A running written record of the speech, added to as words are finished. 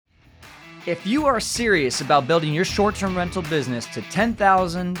If you are serious about building your short-term rental business to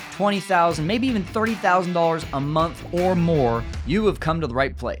 $10,000, $20,000, maybe even $30,000 a month or more, you have come to the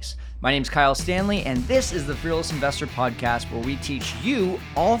right place. My name is Kyle Stanley, and this is the Fearless Investor Podcast, where we teach you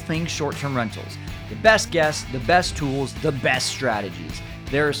all things short-term rentals. The best guests, the best tools, the best strategies.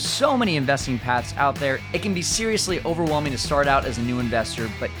 There are so many investing paths out there. It can be seriously overwhelming to start out as a new investor,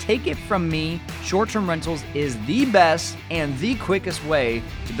 but take it from me, short-term rentals is the best and the quickest way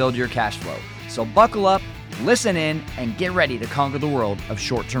to build your cash flow. So buckle up, listen in, and get ready to conquer the world of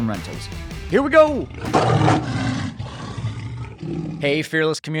short-term rentals. Here we go. Hey,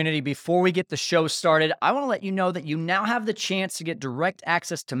 Fearless community, before we get the show started, I want to let you know that you now have the chance to get direct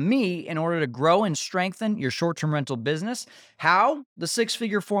access to me in order to grow and strengthen your short-term rental business. How? The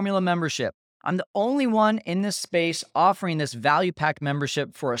six-figure formula membership. I'm the only one in this space offering this value pack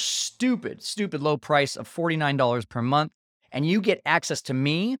membership for a stupid low price of $49 per month. And you get access to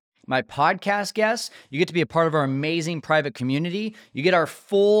me, my podcast guests. You get to be a part of our amazing private community. You get our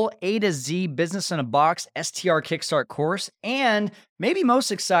full A to Z Business in a Box STR Kickstart course. And maybe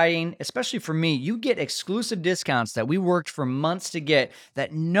most exciting, especially for me, you get exclusive discounts that we worked for months to get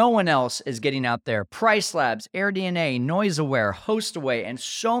that no one else is getting out there. Price Labs, AirDNA, Noise Aware, Host Away, and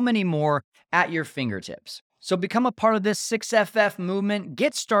so many more at your fingertips. So become a part of this 6FF movement.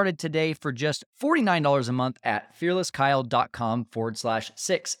 Get started today for just $49 a month at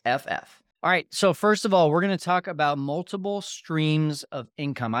fearlesskyle.com/6FF. All right, so first of all, we're going to talk about multiple streams of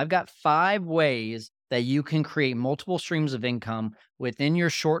income. I've got 5 ways that you can create multiple streams of income within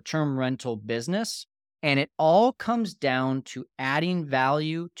your short-term rental business. And it all comes down to adding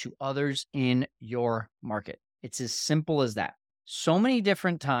value to others in your market. It's as simple as that. So many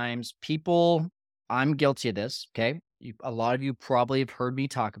different times I'm guilty of this, okay? A lot of you probably have heard me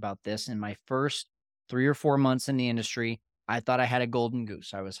talk about this. In my first 3 or 4 months in the industry, I thought I had a golden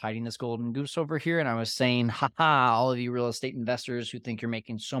goose. I was hiding this golden goose over here, and I was saying, all of you real estate investors who think you're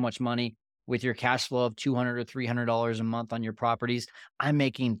making so much money with your cash flow of $200 or $300 a month on your properties, I'm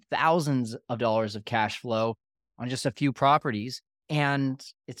making thousands of dollars of cash flow on just a few properties, and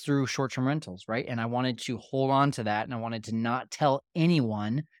it's through short-term rentals, right? And I wanted to hold on to that, and I wanted to not tell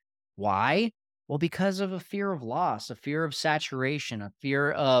anyone. Why? Well, because of a fear of loss, a fear of saturation, a fear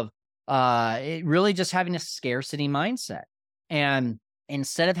of really just having a scarcity mindset. And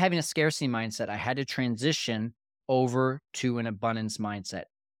instead of having a scarcity mindset, I had to transition over to an abundance mindset.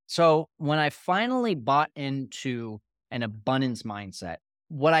 So when I finally bought into an abundance mindset,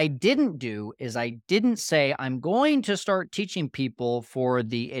 what I didn't do is I didn't say, I'm going to start teaching people for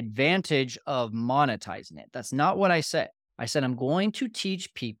the advantage of monetizing it. That's not what I said. I said, I'm going to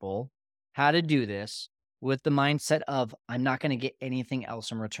teach people how to do this with the mindset of I'm not going to get anything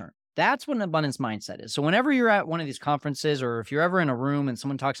else in return. That's what an abundance mindset is. So whenever you're at one of these conferences, or if you're ever in a room and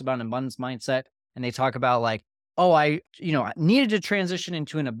someone talks about an abundance mindset and they talk about like, oh, I needed to transition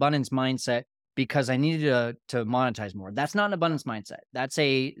into an abundance mindset because I needed to monetize more. That's not an abundance mindset. That's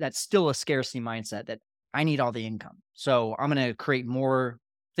still a scarcity mindset that I need all the income. So I'm going to create more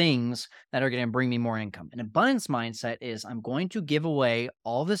things that are going to bring me more income. An abundance mindset is I'm going to give away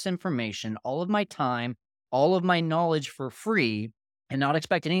all this information, all of my time, all of my knowledge for free and not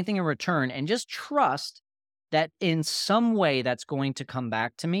expect anything in return, and just trust that in some way that's going to come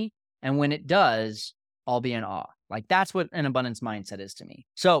back to me. And when it does, I'll be in awe. Like that's what an abundance mindset is to me.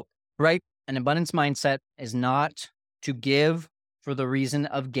 So, right? An abundance mindset is not to give for the reason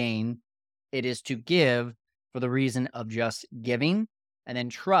of gain. It is to give for the reason of just giving. And then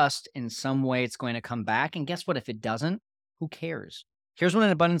trust in some way it's going to come back. And guess what? If it doesn't, who cares? Here's what an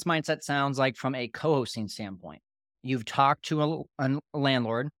abundance mindset sounds like from a co-hosting standpoint. You've talked to a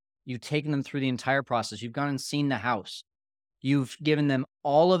landlord. You've taken them through the entire process. You've gone and seen the house. You've given them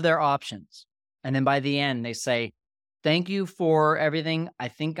all of their options. And then by the end, they say, thank you for everything. I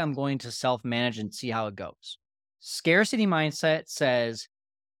think I'm going to self-manage and see how it goes. Scarcity mindset says,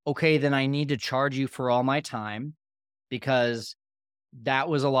 okay, then I need to charge you for all my time because that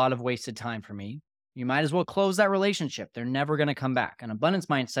was a lot of wasted time for me. You might as well close that relationship. They're never going to come back. An abundance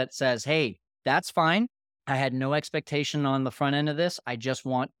mindset says, hey, that's fine. I had no expectation on the front end of this. I just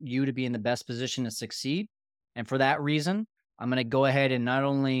want you to be in the best position to succeed. And for that reason, I'm going to go ahead and not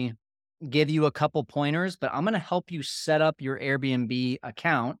only give you a couple pointers, but I'm going to help you set up your Airbnb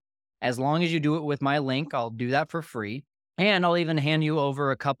account. As long as you do it with my link, I'll do that for free. And I'll even hand you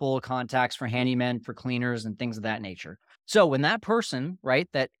over a couple of contacts for handymen, for cleaners, and things of that nature. So when that person, right,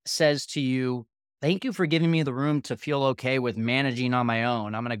 that says to you, thank you for giving me the room to feel okay with managing on my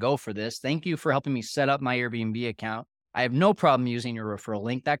own. I'm going to go for this. Thank you for helping me set up my Airbnb account. I have no problem using your referral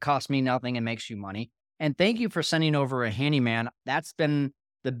link. That costs me nothing and makes you money. And thank you for sending over a handyman. That's been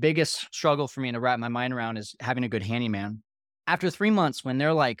the biggest struggle for me to wrap my mind around is having a good handyman. After 3 months, when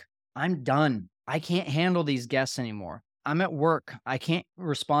they're like, I'm done, I can't handle these guests anymore. I'm at work. I can't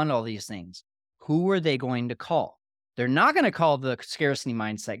respond to all these things. Who are they going to call? They're not going to call the scarcity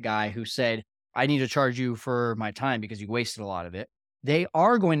mindset guy who said, I need to charge you for my time because you wasted a lot of it. They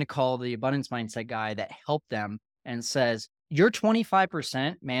are going to call the abundance mindset guy that helped them and says, your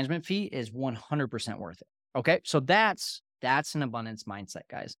 25% management fee is 100% worth it. Okay. So that's an abundance mindset,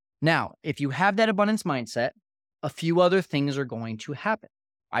 guys. Now, if you have that abundance mindset, a few other things are going to happen.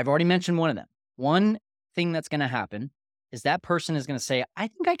 I've already mentioned one of them. One thing that's going to happen is that person is going to say, I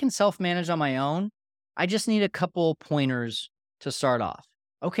think I can self-manage on my own. I just need a couple pointers to start off.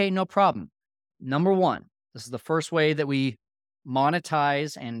 Okay, no problem. Number one, this is the first way that we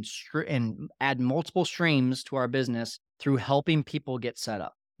monetize and add multiple streams to our business through helping people get set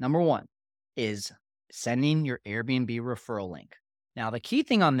up. Number one is sending your Airbnb referral link. Now, the key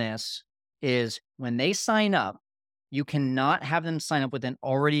thing on this is when they sign up, you cannot have them sign up with an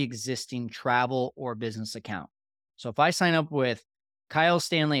already existing travel or business account. So if I sign up with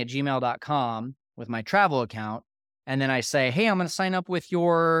kylestanley@gmail.com with my travel account, and then I say, hey, I'm going to sign up with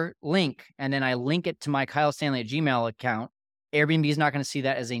your link, and then I link it to my kylestanley@gmail account, Airbnb is not going to see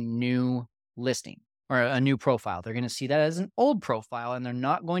that as a new listing or a new profile. They're going to see that as an old profile, and they're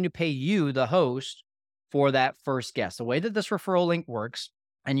not going to pay you, the host, for that first guest. The way that this referral link works,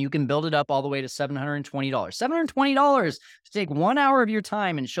 and you can build it up all the way to $720. $720 to take 1 hour of your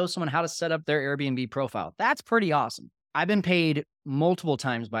time and show someone how to set up their Airbnb profile. That's pretty awesome. I've been paid multiple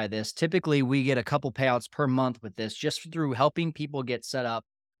times by this. Typically, we get a couple payouts per month with this just through helping people get set up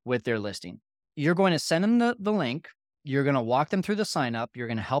with their listing. You're going to send them the link. You're going to walk them through the sign up. You're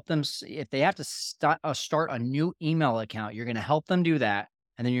going to help them. If they have to start a new email account, you're going to help them do that.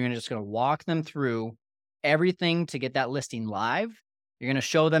 And then you're just going to walk them through everything to get that listing live. You're going to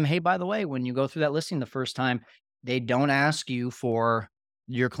show them, hey, by the way, when you go through that listing the first time, they don't ask you for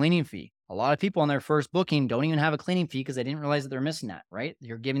your cleaning fee. A lot of people on their first booking don't even have a cleaning fee because they didn't realize that they're missing that, right?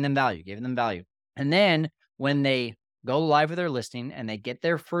 You're giving them value. And then when they go live with their listing and they get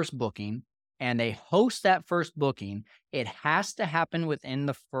their first booking and they host that first booking, it has to happen within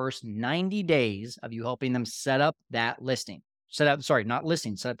the first 90 days of you helping them set up that listing. Set up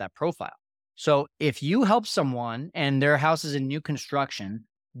that profile. So if you help someone and their house is in new construction,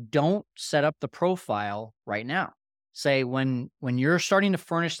 don't set up the profile right now. Say when you're starting to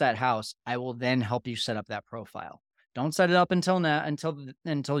furnish that house, I will then help you set up that profile. Don't set it up until now,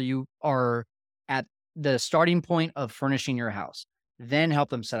 until you are at the starting point of furnishing your house. Then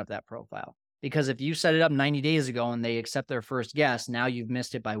help them set up that profile. Because if you set it up 90 days ago and they accept their first guest, now you've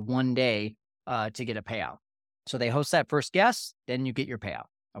missed it by 1 day to get a payout. So they host that first guest, then you get your payout.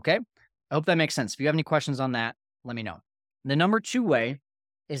 Okay. I hope that makes sense. If you have any questions on that, let me know. The number 2 way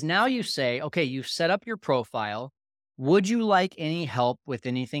is now you say, okay, you've set up your profile. Would you like any help with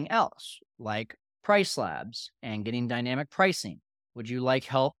anything else, like price labs and getting dynamic pricing? Would you like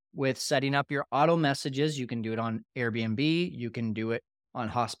help with setting up your auto messages? You can do it on Airbnb. You can do it on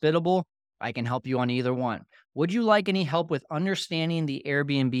Hospitable. I can help you on either one. Would you like any help with understanding the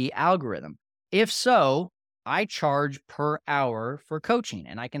Airbnb algorithm? If so, I charge per hour for coaching,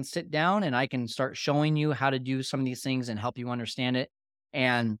 and I can sit down and I can start showing you how to do some of these things and help you understand it.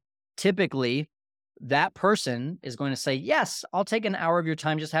 And typically that person is going to say, yes, I'll take an hour of your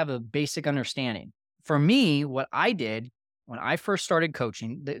time, just have a basic understanding. For me, what I did when I first started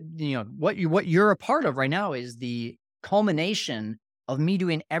coaching, what you're a part of right now is the culmination of me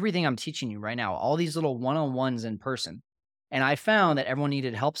doing everything I'm teaching you right now, all these little one-on-ones in person. And I found that everyone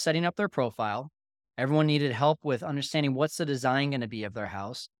needed help setting up their profile. Everyone needed help with understanding what's the design going to be of their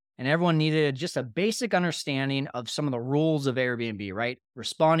house. And everyone needed just a basic understanding of some of the rules of Airbnb, right?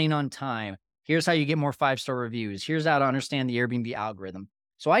 Responding on time. Here's how you get more 5-star reviews. Here's how to understand the Airbnb algorithm.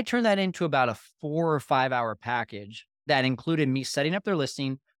 So I turned that into about a 4 or 5 hour package that included me setting up their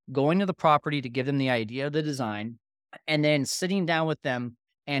listing, going to the property to give them the idea of the design, and then sitting down with them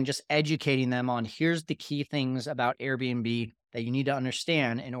and just educating them on here's the key things about Airbnb that you need to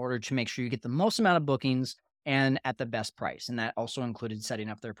understand in order to make sure you get the most amount of bookings and at the best price. And that also included setting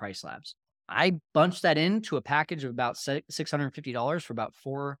up their price labs. I bunched that into a package of about $650 for about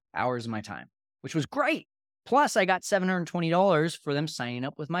 4 hours of my time, which was great. Plus, I got $720 for them signing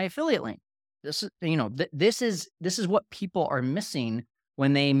up with my affiliate link. This is, this is what people are missing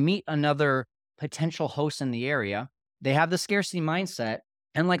when they meet another potential host in the area. They have the scarcity mindset.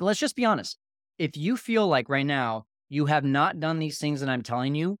 And let's just be honest. If you feel like right now you have not done these things that I'm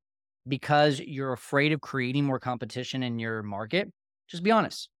telling you because you're afraid of creating more competition in your market, just be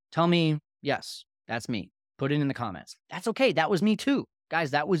honest. Tell me, yes, that's me. Put it in the comments. That's okay. That was me too.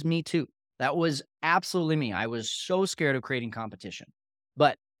 Guys, that was me too. That was absolutely me. I was so scared of creating competition.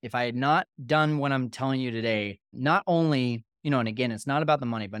 But if I had not done what I'm telling you today, not only, and again, it's not about the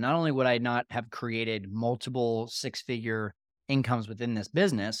money, but not only would I not have created multiple six-figure incomes within this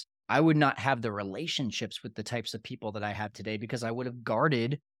business, I would not have the relationships with the types of people that I have today because I would have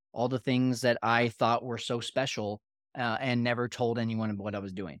guarded all the things that I thought were so special and never told anyone what I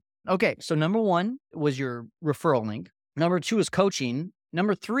was doing. Okay, so number one was your referral link. Number two is coaching.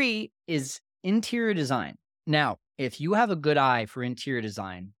 Number three is interior design. Now, if you have a good eye for interior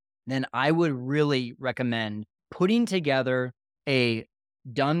design, then I would really recommend putting together a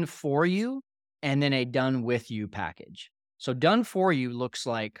done for you and then a done with you package. So done for you looks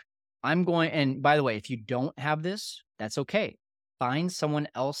like and by the way, if you don't have this, that's okay. Find someone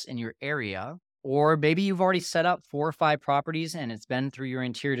else in your area, or maybe you've already set up 4 or 5 properties and it's been through your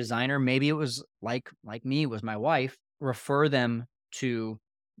interior designer. Maybe it was like me, it was my wife. Refer them to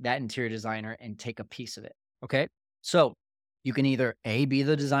that interior designer and take a piece of it. Okay. So you can either A, be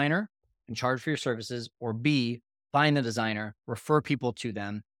the designer and charge for your services, or B, find the designer, refer people to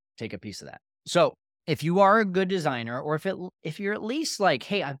them, take a piece of that. So if you are a good designer, or if you're at least like,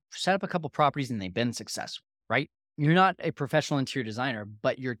 hey, I've set up a couple properties and they've been successful, right? You're not a professional interior designer,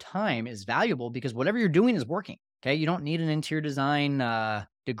 but your time is valuable because whatever you're doing is working. Okay. You don't need an interior design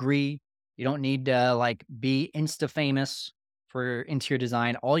degree. You don't need to like be insta famous for interior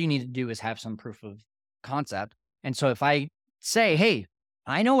design. All you need to do is have some proof of concept. And so if I say, hey,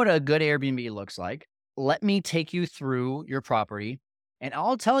 I know what a good Airbnb looks like, let me take you through your property and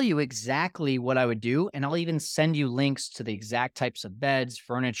I'll tell you exactly what I would do. And I'll even send you links to the exact types of beds,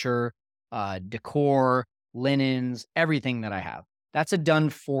 furniture, decor, linens, everything that I have. That's a done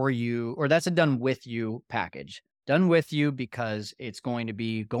for you, or that's a done with you package. Done with you because it's going to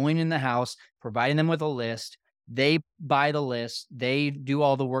be going in the house, providing them with a list. They buy the list, they do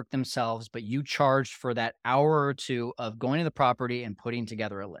all the work themselves, but you charge for that hour or two of going to the property and putting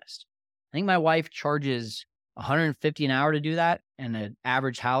together a list. I think my wife charges $150 an hour to do that. And an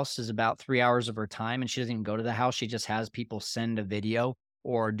average house is about 3 hours of her time. And she doesn't even go to the house. She just has people send a video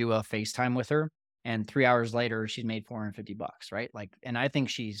or do a FaceTime with her. And 3 hours later, she's made $450, right? Like, and I think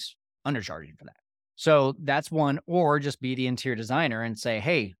she's undercharging for that. So that's one, or just be the interior designer and say,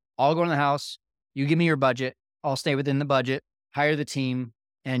 hey, I'll go in the house. You give me your budget. I'll stay within the budget, hire the team.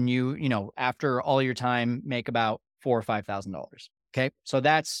 And after all your time, make about $4,000 or $5,000. Okay. So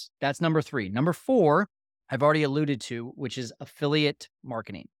that's number three. Number four, I've already alluded to, which is affiliate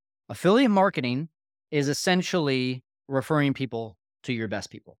marketing. Affiliate marketing is essentially referring people to your best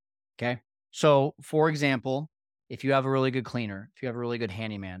people. Okay. So for example, if you have a really good cleaner, if you have a really good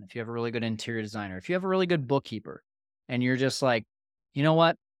handyman, if you have a really good interior designer, if you have a really good bookkeeper, and you're just like, you know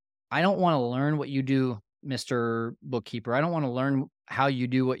what? I don't want to learn what you do, Mr. Bookkeeper. I don't want to learn how you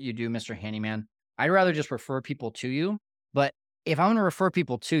do what you do, Mr. Handyman. I'd rather just refer people to you. But if I'm going to refer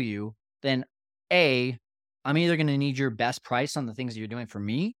people to you, then A, I'm either going to need your best price on the things that you're doing for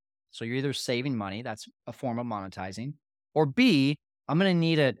me. So you're either saving money, that's a form of monetizing, or B, I'm going to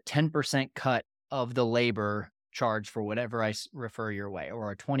need a 10% cut of the labor charge for whatever I refer your way,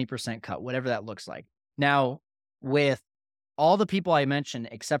 or a 20% cut, whatever that looks like. Now, with all the people I mentioned,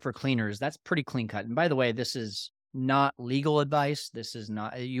 except for cleaners, that's pretty clean cut. And by the way, this is not legal advice. This is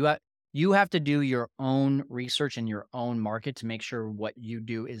not, you have to do your own research in your own market to make sure what you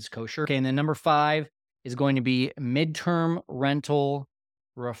do is kosher. Okay. And then number five is going to be midterm rental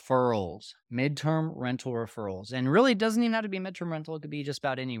referrals. Midterm rental referrals. And really, it doesn't even have to be midterm rental. It could be just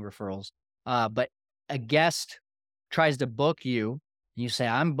about any referrals. But a guest tries to book you, and you say,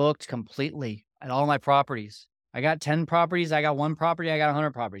 I'm booked completely at all my properties. I got 10 properties. I got 1 property. I got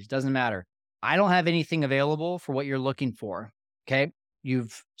 100 properties. Doesn't matter. I don't have anything available for what you're looking for. Okay.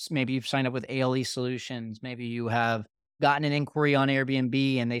 Maybe you've signed up with ALE Solutions. Maybe you have gotten an inquiry on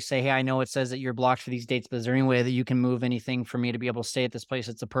Airbnb and they say, hey, I know it says that you're blocked for these dates, but is there any way that you can move anything for me to be able to stay at this place?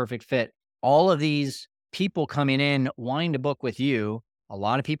 It's a perfect fit. All of these people coming in wanting to book with you, a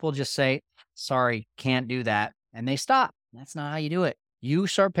lot of people just say, sorry, can't do that. And they stop. That's not how you do it. You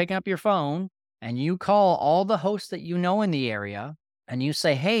start picking up your phone and you call all the hosts that you know in the area and you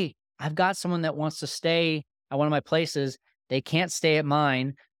say, hey, I've got someone that wants to stay at one of my places. They can't stay at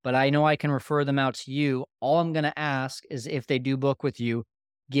mine, but I know I can refer them out to you. All I'm going to ask is if they do book with you,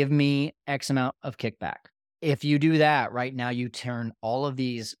 give me X amount of kickback. If you do that right now, you turn all of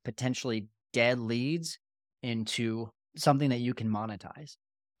these potentially dead leads into something that you can monetize.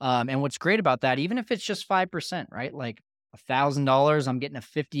 And what's great about that, even if it's just 5%, right? Like $1,000, I'm getting a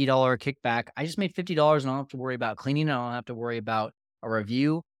 $50 kickback. I just made $50 and I don't have to worry about cleaning. I don't have to worry about a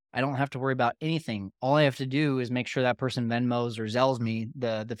review. I don't have to worry about anything. All I have to do is make sure that person Venmos or Zells me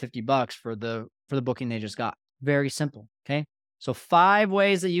the $50 for the booking they just got. Very simple. Okay. So 5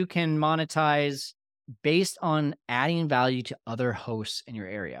 ways that you can monetize based on adding value to other hosts in your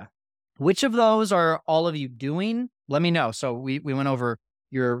area. Which of those are all of you doing? Let me know. So we went over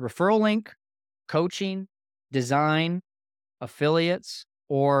your referral link, coaching, design, affiliates,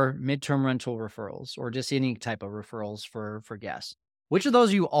 or midterm rental referrals, or just any type of referrals for guests. Which of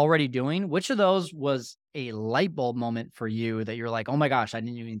those are you already doing? Which of those was a light bulb moment for you that you're like, oh my gosh, I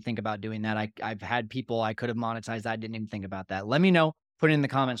didn't even think about doing that. I've had people I could have monetized. I didn't even think about that. Let me know. Put it in the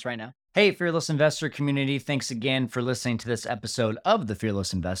comments right now. Hey, Fearless Investor community. Thanks again for listening to this episode of The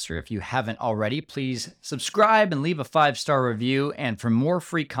Fearless Investor. If you haven't already, please subscribe and leave a 5-star review. And for more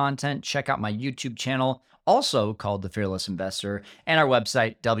free content, check out my YouTube channel, also called The Fearless Investor, and our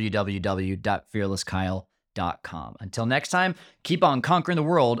website, www.fearlesskyle.com. Until next time, keep on conquering the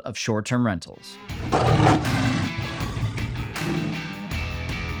world of short-term rentals.